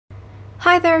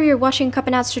Hi there, you're watching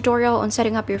Kapinat's tutorial on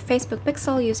setting up your Facebook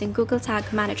pixel using Google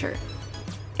Tag Manager.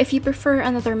 If you prefer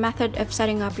another method of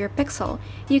setting up your pixel,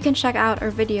 you can check out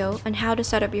our video on how to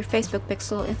set up your Facebook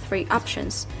pixel in 3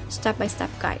 options,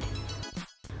 step-by-step guide.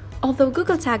 Although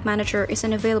Google Tag Manager is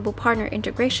an available partner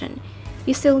integration,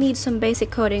 you still need some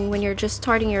basic coding when you're just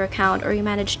starting your account or you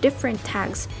manage different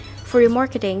tags for your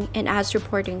marketing and ads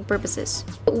reporting purposes.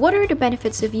 But what are the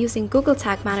benefits of using Google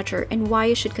Tag Manager and why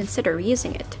you should consider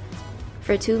using it?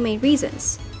 For 2 main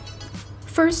reasons.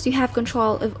 First, you have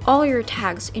control of all your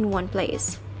tags in one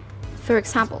place. For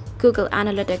example, Google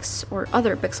Analytics or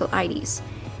other pixel IDs.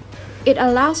 It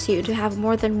allows you to have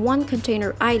more than one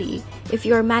container ID if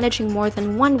you are managing more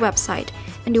than one website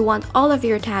and you want all of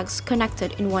your tags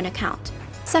connected in one account.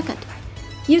 Second,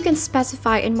 you can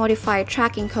specify and modify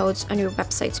tracking codes on your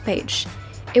website's page.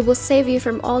 It will save you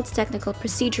from all the technical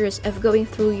procedures of going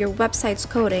through your website's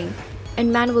coding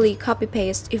and manually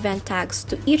copy-paste event tags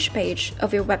to each page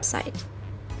of your website.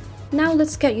 Now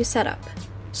let's get you set up.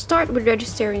 Start with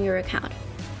registering your account.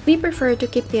 We prefer to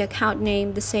keep the account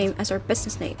name the same as our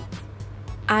business name.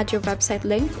 Add your website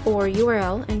link or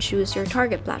URL and choose your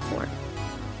target platform.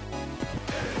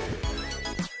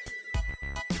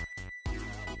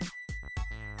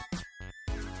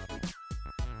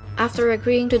 After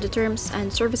agreeing to the terms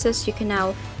and services, you can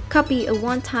now copy a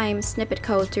one-time snippet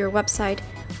code to your website,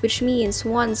 which means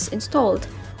once installed,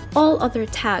 all other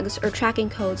tags or tracking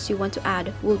codes you want to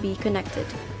add will be connected.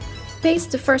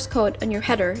 Paste the first code on your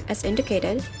header as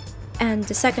indicated, and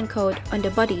the second code on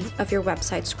the body of your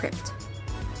website script.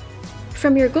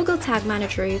 From your Google Tag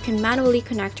Manager, you can manually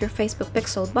connect your Facebook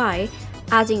pixel by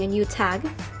adding a new tag,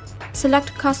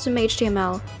 select Custom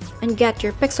HTML, and get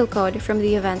your pixel code from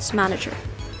the Events Manager.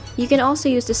 You can also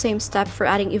use the same step for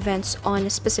adding events on a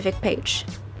specific page.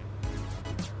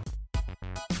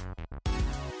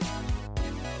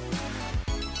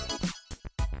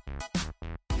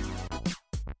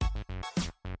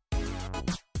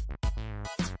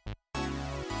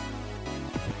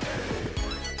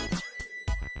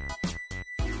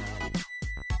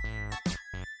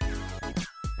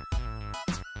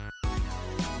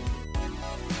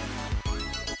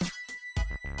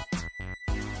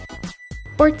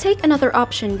 Or take another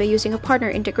option by using a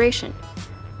partner integration.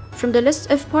 From the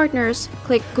list of partners,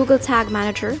 click Google Tag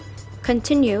Manager,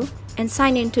 Continue, and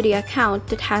sign in to the account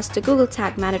that has the Google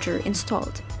Tag Manager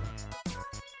installed.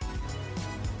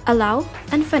 Allow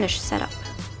and finish setup.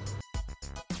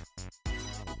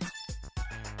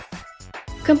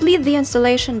 Complete the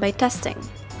installation by testing.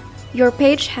 Your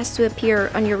page has to appear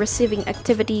on your receiving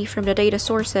activity from the data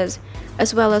sources,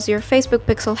 as well as your Facebook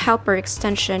Pixel Helper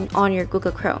extension on your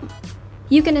Google Chrome.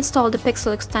 You can install the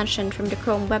Pixel extension from the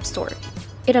Chrome Web Store.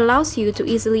 It allows you to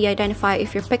easily identify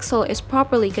if your pixel is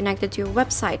properly connected to your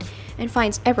website and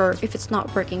finds error if it's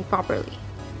not working properly.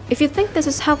 If you think this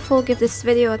is helpful, give this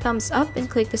video a thumbs up and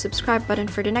click the subscribe button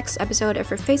for the next episode of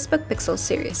our Facebook Pixel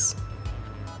series.